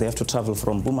students, they have to travel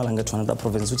from Mpumalanga to another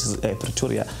province, which is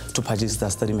Pretoria, to purchase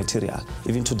their study material,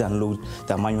 even to download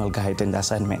the manual guide and the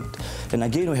assignment. And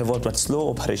again, we have what slow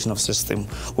operation of system,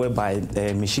 whereby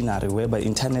machinery, whereby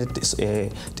internet is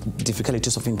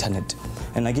difficulties of internet.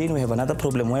 And again, we have another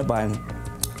problem whereby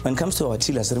when it comes to our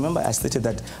tillers, remember I stated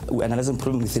that we're analyzing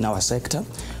problem within our sector,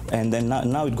 and then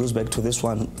now it goes back to this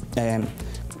one,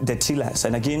 the tillers.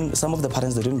 And again, some of the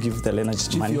parents, they don't give the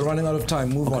learners money. You're running out of time,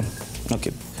 move on.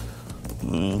 Okay.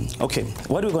 Okay,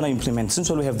 what we're going to implement, since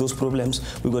we have those problems,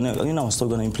 we're going to, in our store,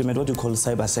 going to implement what we call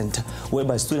cyber center,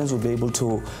 whereby students will be able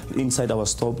to, inside our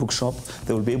store bookshop,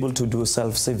 they will be able to do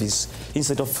self-service.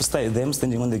 Instead of them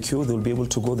standing on the queue, they will be able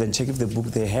to go and check if the book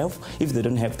they have. If they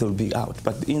don't have, they'll be out.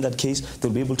 But in that case,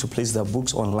 they'll be able to place their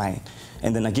books online.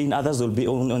 And then again, others will be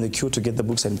on the queue to get the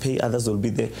books and pay. Others will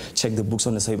be there, check the books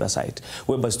on the cyber site.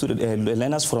 Whereby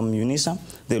learners from UNISA,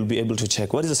 they'll be able to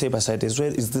check. What is the cyber site?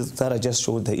 Is this that I just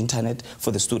showed the internet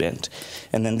for the student.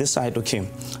 And then this side, okay,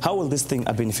 how will this thing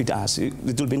benefit us? It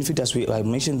will benefit us, I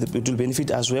mentioned that it will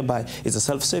benefit us whereby it's a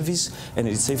self-service and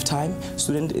it saves time.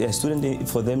 Student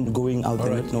for them going out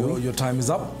there. Right, your time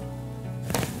is up.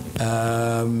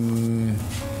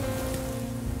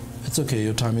 It's okay,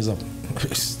 your time is up.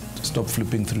 Stop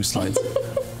flipping through slides.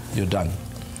 You're done.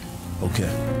 Okay.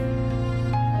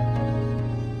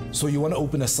 So you want to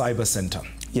open a cyber center?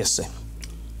 Yes, sir.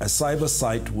 A cyber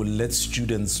site will let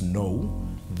students know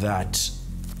that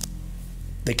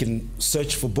they can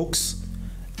search for books,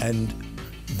 and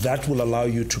that will allow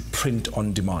you to print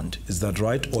on demand. Is that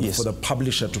right? Or yes. For the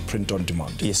publisher to print on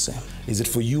demand? Yes, sir. Is it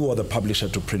for you or the publisher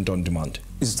to print on demand?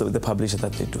 It's the publisher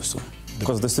that they do so.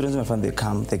 Because the students, when they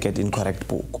come, they get incorrect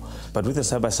book. But with the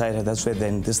cyber site, that's where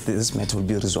then this matter will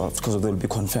be resolved, because they will be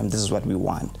confirmed this is what we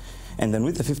want. And then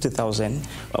with the 50,000,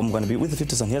 I'm going to be with the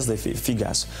 50,000. Here's the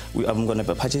figures. I'm going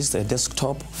to purchase a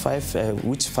desktop,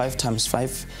 which 5 times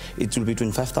 5, it will be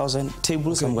 25,000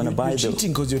 tables. Okay, I'm going to buy. You're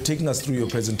cheating because you're taking us through your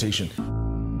presentation.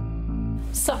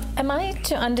 So am I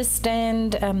to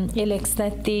understand, Elex,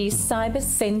 that the Cyber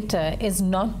Centre is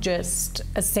not just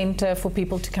a centre for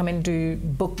people to come and do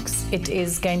books? It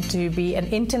is going to be an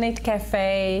internet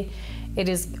cafe. It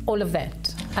is all of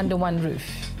that under one roof?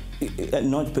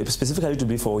 Not specifically to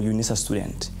be for UNISA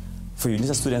students. For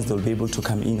UNISA students, they'll be able to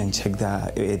come in and check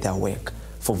their work.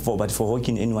 But for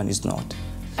working, anyone is not.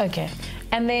 Okay.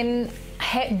 And then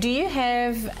do you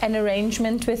have an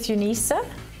arrangement with UNISA?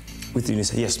 With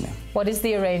UNISA, yes, ma'am. What is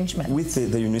the arrangement? With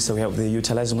the UNISA, they're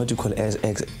utilizing what you call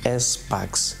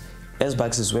S-Bucks.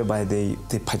 S-Bucks is whereby they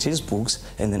purchase books,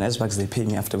 and then S-Bucks they pay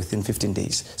me after within 15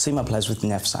 days. Same applies with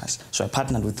NAFSAs. So I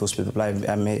partnered with those people.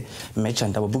 I'm a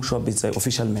merchant. Our bookshop is an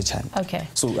official merchant. Okay.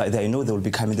 So I know they will be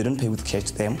coming. They don't pay with cash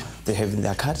to them. They have in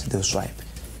their card, they'll swipe.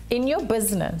 In your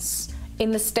business,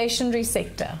 in the stationery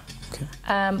sector, okay.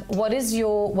 What is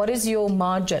your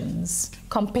margins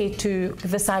compared to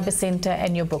the Cyber Centre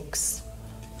and your books?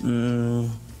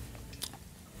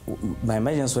 My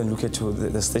margins when look at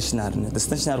the stationery. The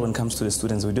stationery when it comes to the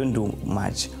students, we don't do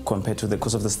much compared to the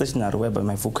cost of the stationery, whereby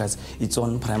my focus it's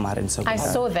on primary and secondary.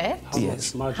 I saw that.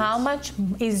 Yes. How much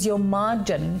is your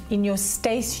margin in your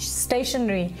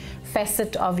stationery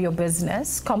facet of your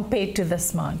business compared to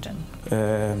this margin?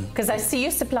 Because I see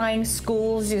you supplying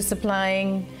schools, you're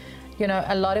supplying, you know,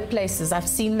 a lot of places. I've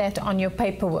seen that on your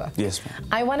paperwork. Yes, ma'am.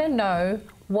 I want to know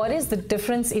what is the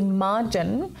difference in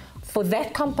margin for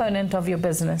that component of your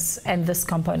business and this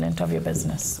component of your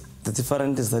business? The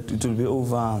difference is that it will be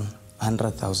over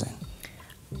 100,000.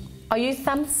 Are you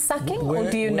thumb sucking, or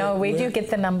do you know where do you get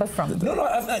the number from? No,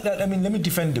 I mean, let me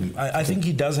defend him. I think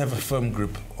he does have a firm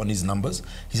grip on his numbers.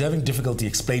 He's having difficulty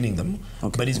explaining them,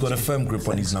 but he's got a firm grip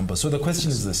on his numbers. So the question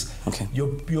is this. Okay. Your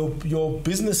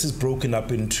business is broken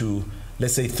up into,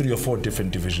 let's say, 3 or 4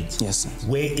 different divisions. Yes, sir.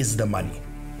 Where is the money?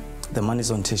 The money is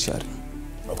on tertiary.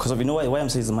 Because you know why I'm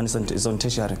saying the money is on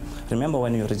tertiary. Remember,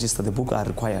 when you register, the book are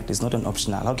required. It's not an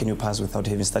optional. How can you pass without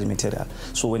having study material?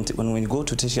 So when you go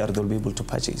to tertiary, they'll be able to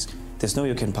purchase. There's no way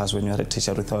you can pass when you're at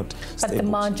tertiary without. But the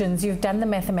margins, you've done the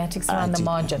mathematics around the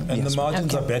margin. And the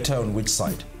margins are better on which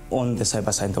side? On the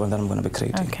cyber side, the one that I'm going to be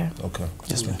creating. Okay. Okay.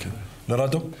 Yes, ma'am.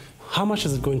 Lorato? How much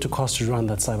is it going to cost to run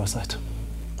that cyber site?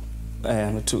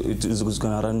 It's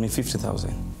going to run me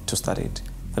 50,000 to start it.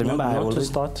 Remember, not to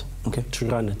start, okay, to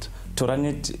run it. To run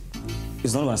it,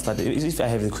 it's not going to start. If I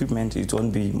have equipment, it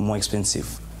won't be more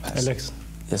expensive. Alex,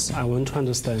 yes, sir. I want to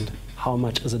understand how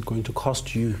much is it going to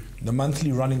cost you, the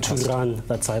monthly running cost, to run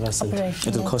that cyber center?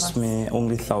 It will cost me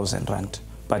only 1,000 rand.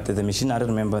 But the machinery,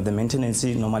 remember, the maintenance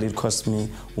normally it costs me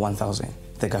 1,000.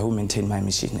 The guy who maintained my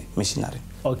machinery.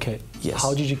 Okay. Yes.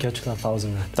 How did you get to that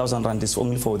 1,000 rand? 1,000 rand is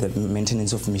only for the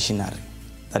maintenance of machinery.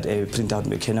 That print out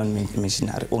Canon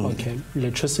machinery only. Okay.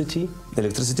 Electricity? The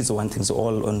electricity is one thing, so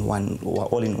all in one.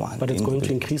 But it's going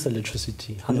to increase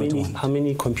electricity. How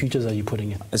many computers are you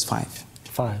putting in? It's 5.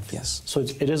 5? Yes. So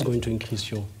it is going to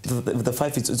increase your... The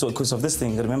 5, it's because of this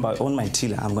thing. Remember, on my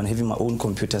tiller, I'm going to have my own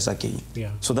computers again.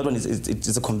 Yeah. So that one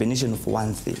it's a combination of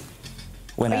one thing.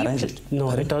 When I arrange it... No,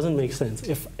 it doesn't make sense.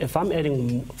 If I'm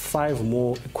adding 5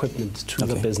 more equipment to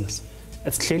the business,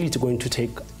 it's clearly going to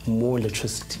take more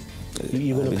electricity.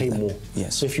 You're going to pay more.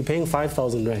 Yes. So if you're paying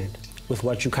 5,000 rand with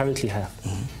what you currently have,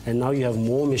 and now you have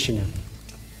more machinery,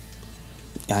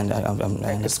 and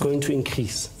it's going to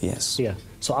increase. Yes. Yeah.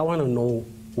 So I want to know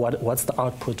what's the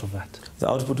output of that. The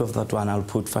output of that one, I'll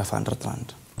put 500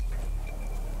 rand.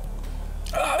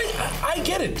 I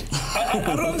get it. I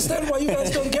don't understand why you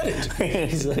guys don't get it.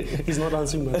 He's not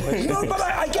answering my question. No, but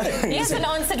I get it. He hasn't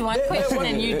answered one question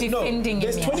and you're defending him.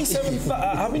 There's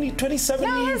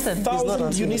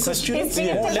 27,000 UNISA students. He's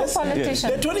being a little politician.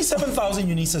 There are 27,000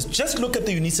 UNISA. Just look at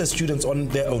the UNISA students on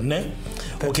their own. Ne?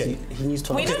 Okay. He needs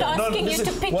to We're not asking you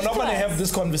to pitch. We're not going to have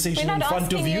this conversation in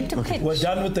front of you. We're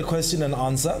done with the question and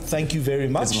answer. Thank you very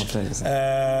much. It's my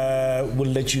pleasure.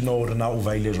 We'll let you know now.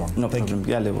 No problem.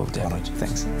 Yeah, all right.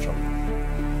 Thanks. Sure.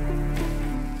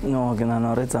 No,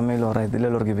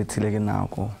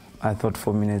 I thought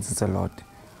 4 minutes is a lot.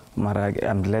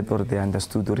 I'm glad that they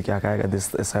understood this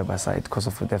cyber side because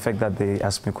of the fact that they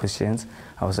asked me questions.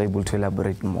 I was able to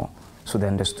elaborate more, so they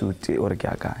understood.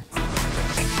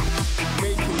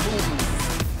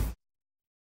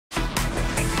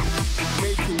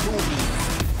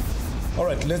 All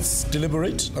right, let's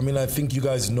deliberate. I mean, I think you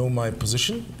guys know my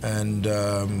position, and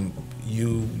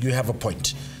you have a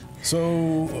point.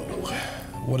 So,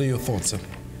 what are your thoughts, sir?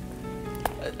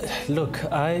 Look,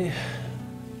 I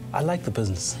like the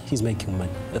business. He's making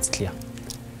money. That's clear.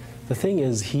 The thing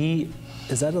is, he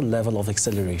is at a level of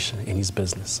acceleration in his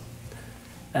business.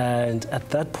 And at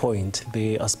that point,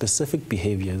 there are specific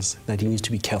behaviors that he needs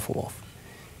to be careful of.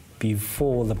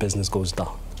 before the business goes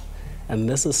down. And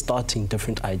this is starting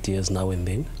different ideas now and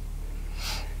then,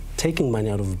 taking money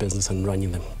out of the business and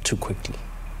running them too quickly.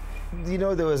 You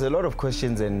know, there was a lot of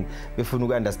questions and before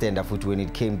we understand when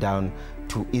it came down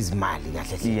to Ismali.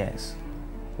 Yes.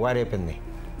 What happened there?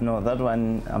 No, that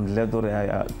one, I'm glad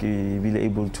I will be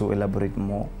able to elaborate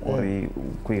more. Or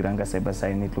kuiranga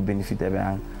SABC to benefit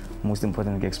everyone. Most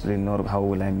importantly, explain how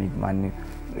will I make money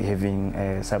having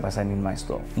SABC in my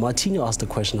store. Martino asked a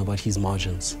question about his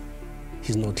margins.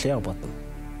 He's not clear about them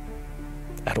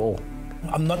at all.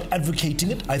 I'm not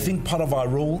advocating it. I think part of our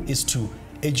role is to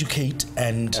educate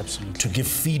and to give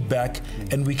feedback,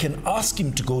 and we can ask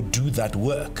him to go do that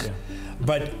work.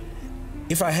 But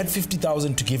if I had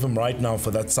 50,000 to give him right now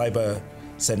for that cyber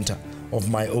center of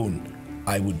my own,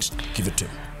 I would give it to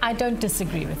him. I don't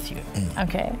disagree with you,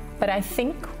 okay? But I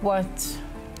think what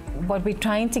we're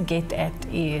trying to get at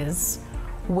is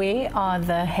where are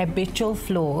the habitual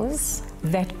flaws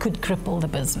that could cripple the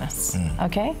business,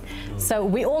 okay? So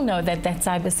we all know that that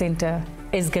cyber center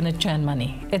is going to churn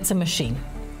money. It's a machine.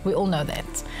 We all know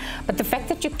that. But the fact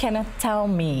that you cannot tell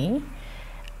me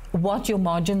what your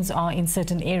margins are in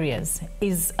certain areas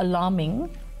is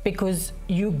alarming, because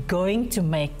you're going to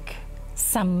make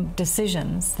some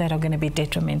decisions that are going to be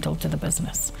detrimental to the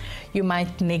business. You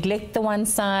might neglect the one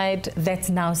side that's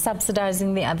now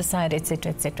subsidizing the other side,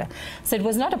 etc., etc. So it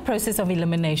was not a process of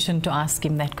elimination to ask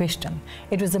him that question.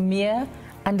 It was a mere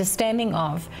understanding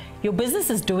of your business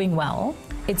is doing well,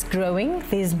 it's growing,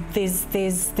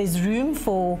 there's room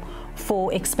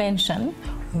for expansion.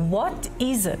 What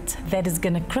is it that is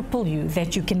going to cripple you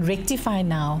that you can rectify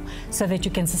now so that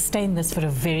you can sustain this for a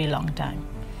very long time?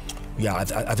 Yeah,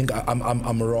 I think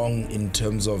I'm wrong in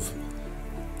terms of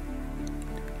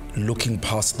looking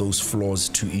past those flaws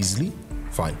too easily.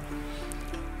 Fine.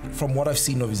 From what I've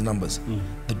seen of his numbers,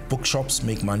 the bookshops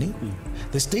make money,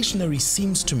 the stationery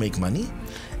seems to make money,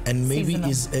 and maybe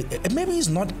is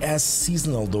not as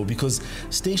seasonal though, because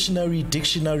stationery,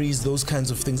 dictionaries, those kinds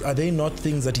of things, are they not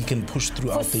things that he can push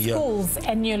throughout the year? For schools,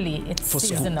 annually, it's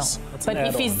seasonal. But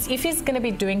if he's going to be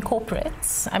doing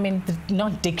corporates, I mean,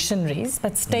 not dictionaries,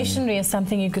 but stationery is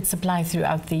something you could supply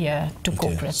throughout the year to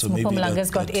corporates. So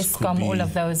Mpumalanga's got ESCOM, all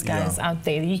of those guys out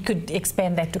there. You could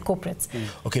expand that to corporates.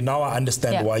 Okay, now I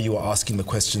understand why you were asking the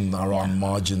question around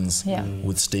margins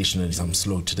with stationeries. I'm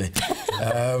slow today.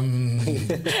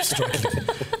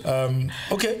 Struggling.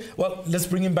 Okay, well, let's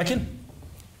bring him back in.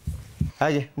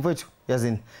 Okay, Mfowethu,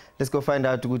 yazini. Let's go find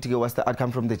out what's the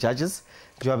outcome from the judges.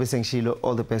 Joabe Sengshilo,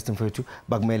 all the best, Mfowethu.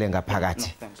 Bakumele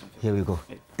ngaphakathi. Here we go.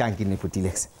 Thank you,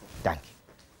 Elex. Thank you.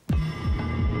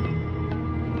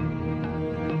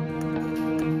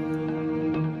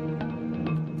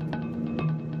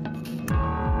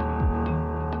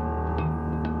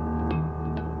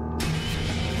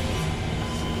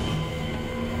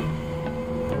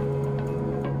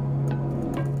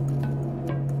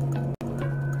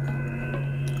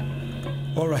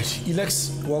 All right,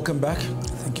 Elex, welcome back.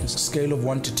 Thank you, sir. Scale of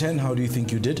 1 to 10, how do you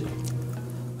think you did?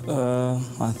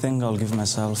 I think I'll give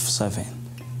myself 7.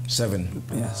 7?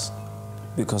 Yes,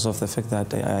 because of the fact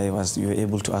that you were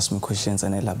able to ask me questions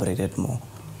and elaborated more.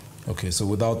 Okay, so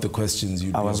without the questions,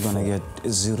 I was going to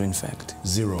get 0, in fact.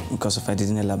 0? Because if I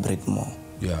didn't elaborate more.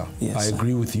 Yeah, yes, I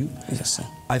agree with you. Yes, sir.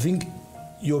 I think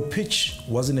your pitch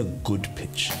wasn't a good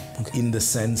pitch, in the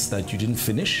sense that you didn't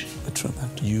finish. True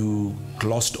that. You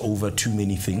glossed over too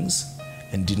many things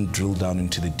and didn't drill down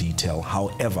into the detail.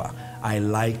 However, I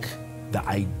like the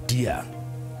idea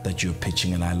that you're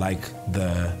pitching, and I like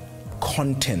the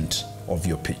content of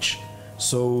your pitch.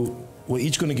 So we're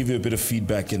each going to give you a bit of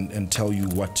feedback and tell you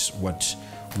what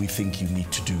we think you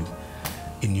need to do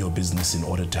in your business in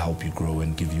order to help you grow,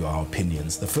 and give you our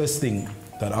opinions. The first thing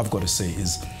that I've got to say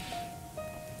is,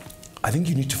 I think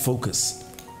you need to focus.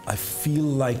 I feel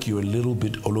like you're a little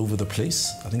bit all over the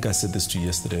place. I think I said this to you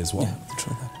yesterday as well. Yeah,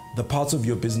 true that. The parts of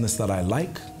your business that I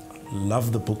like,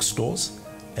 love the bookstores,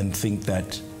 and think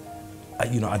that,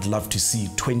 I'd love to see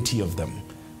 20 of them,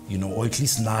 or at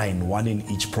least 9, 1 in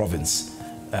each province,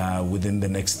 within the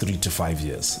next 3 to 5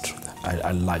 years. True that.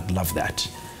 I love that.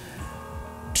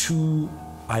 2,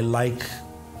 I like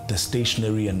the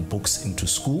stationery and books into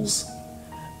schools.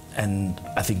 And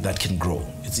I think that can grow.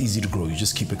 It's easy to grow. You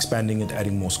just keep expanding it,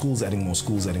 adding more schools, adding more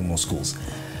schools, adding more schools.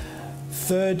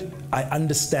 3rd, I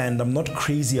understand, I'm not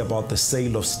crazy about the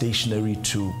sale of stationery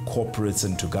to corporates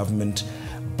and to government,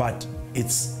 but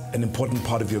it's an important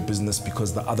part of your business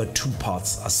because the other 2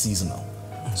 parts are seasonal.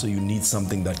 So you need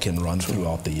something that can run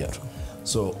throughout the year.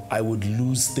 So I would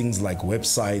lose things like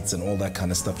websites and all that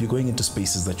kind of stuff. You're going into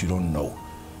spaces that you don't know.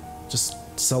 Just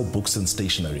sell books and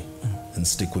stationery and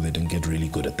stick with it and get really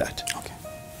good at that. Okay.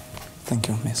 Thank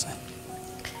you, Miss.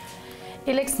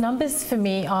 Elex, numbers for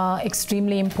me are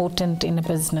extremely important in a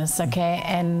business, okay?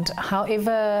 And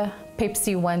however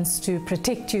Pepsi wants to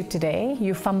protect you today,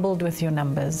 you fumbled with your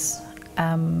numbers.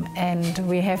 And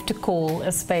we have to call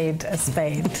a spade a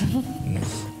spade.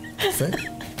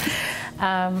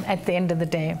 At the end of the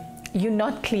day, you're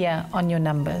not clear on your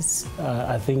numbers.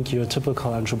 I think you're a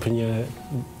typical entrepreneur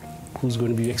who's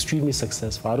going to be extremely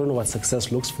successful. I don't know what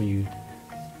success looks for you,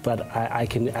 but I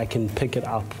can pick it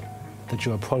up that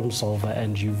you're a problem solver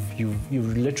and you've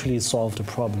literally solved a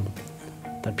problem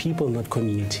that people in that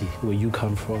community where you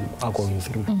come from are going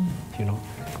through, you know.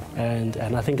 And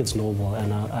I think it's noble,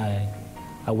 and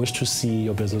I wish to see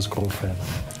your business grow further.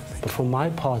 But for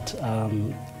my part,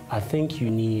 I think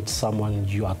you need someone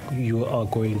you are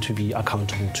going to be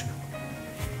accountable to.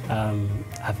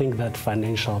 I think that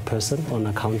financial person or an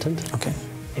accountant,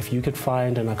 if you could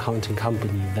find an accounting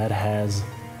company that has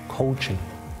coaching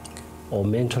or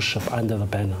mentorship under the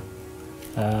banner,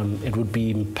 it would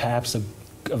be perhaps a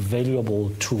valuable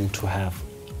tool to have,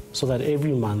 so that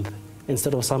every month,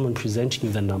 instead of someone presenting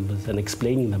you the numbers and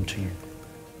explaining them to you,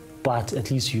 but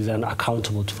at least you're then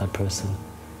accountable to that person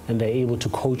and they're able to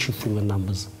coach you through the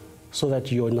numbers so that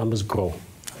your numbers grow.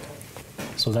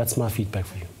 So that's my feedback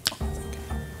for you.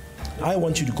 I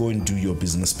want you to go and do your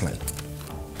business plan.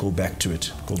 Go back to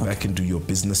it. Go back and do your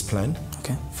business plan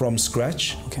from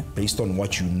scratch, based on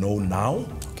what you know now.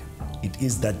 It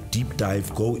is that deep dive.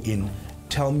 Go in,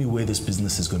 tell me where this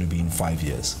business is going to be in 5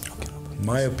 years.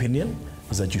 My opinion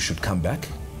is that you should come back,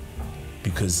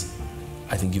 because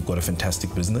I think you've got a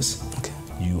fantastic business.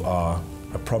 You are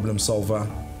a problem solver.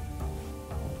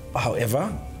 However,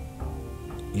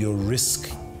 you're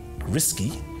risky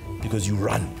because you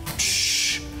run.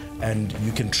 And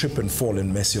you can trip and fall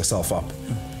and mess yourself up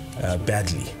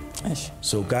badly.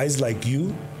 So guys like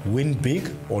you win big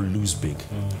or lose big.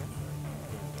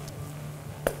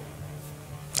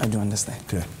 I do understand.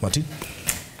 Okay, Martin?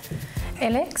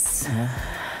 Elex,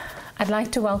 I'd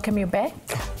like to welcome you back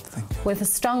with a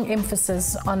strong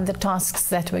emphasis on the tasks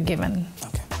that were given.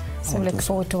 So we look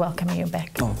forward to welcoming you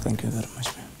back. Oh, thank you very much.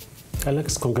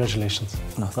 Alex, congratulations.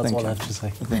 No, that's all I have to say.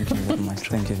 Thank you very much.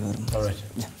 Thank you very much. All right.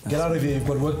 Yeah, get out of here. You've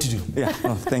got work to do. Yeah.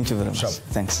 Oh, thank you very much.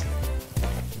 Thanks.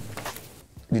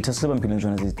 The task I'm going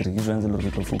to is to give a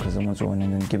focus on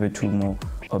and then give it 2 more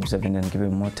observing and give it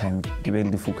more time. Give it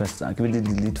the focus. Give it the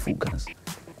delete focus.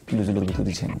 Lose a little bit of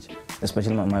the change,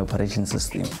 especially my operation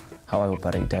system. How I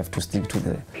operate, I have to stick to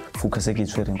the focus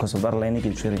because of that line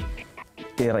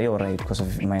you're right, because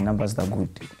of my numbers are good.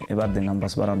 About the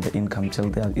numbers, but the income till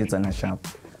there, it's an sharp.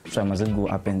 So I must go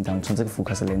up and down. So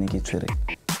focus on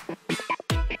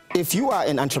If you are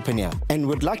an entrepreneur and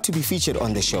would like to be featured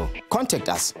on the show, contact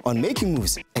us on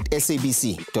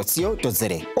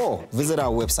makingmoves@sabc.co.za or visit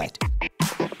our website